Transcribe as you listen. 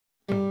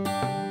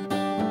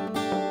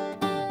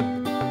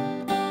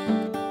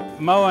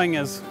Mowing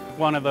is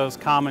one of those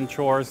common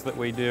chores that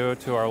we do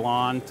to our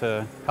lawn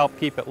to help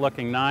keep it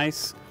looking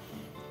nice.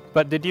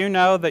 But did you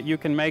know that you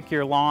can make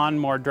your lawn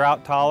more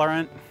drought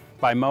tolerant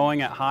by mowing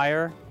it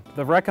higher?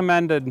 The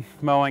recommended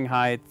mowing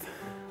height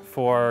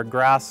for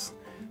grass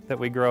that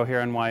we grow here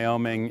in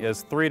Wyoming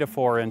is 3 to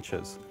 4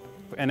 inches.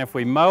 And if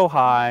we mow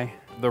high,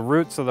 the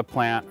roots of the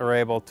plant are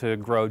able to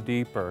grow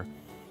deeper,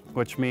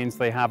 which means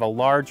they have a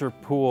larger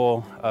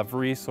pool of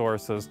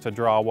resources to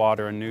draw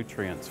water and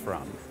nutrients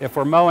from. If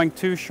we're mowing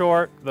too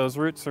short, those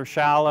roots are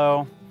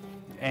shallow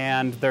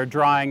and they're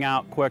drying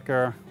out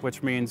quicker,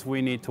 which means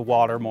we need to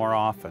water more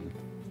often.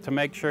 To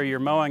make sure you're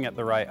mowing at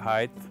the right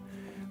height,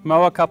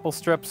 mow a couple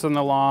strips in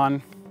the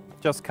lawn,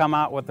 just come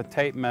out with a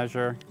tape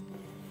measure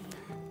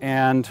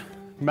and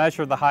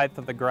measure the height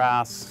of the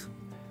grass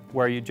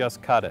where you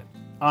just cut it.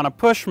 On a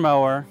push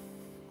mower,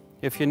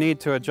 if you need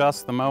to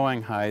adjust the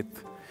mowing height,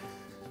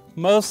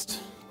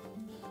 most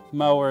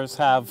mowers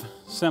have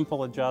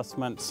simple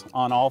adjustments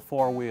on all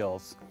 4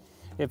 wheels.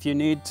 If you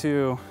need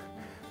to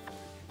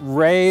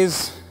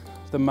raise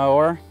the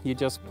mower, you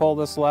just pull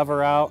this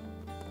lever out,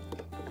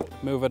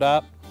 move it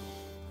up,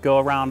 go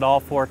around all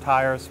 4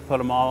 tires, put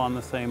them all on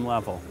the same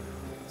level.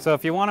 So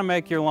if you want to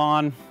make your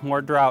lawn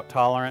more drought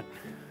tolerant,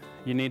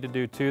 you need to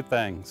do 2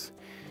 things.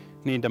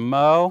 You need to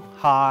mow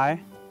high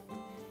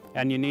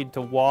and you need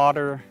to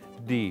water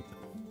deep.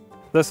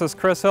 This is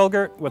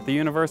Hilgert with the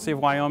University of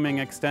Wyoming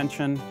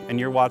Extension, and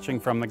you're watching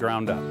From the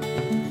Ground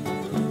Up.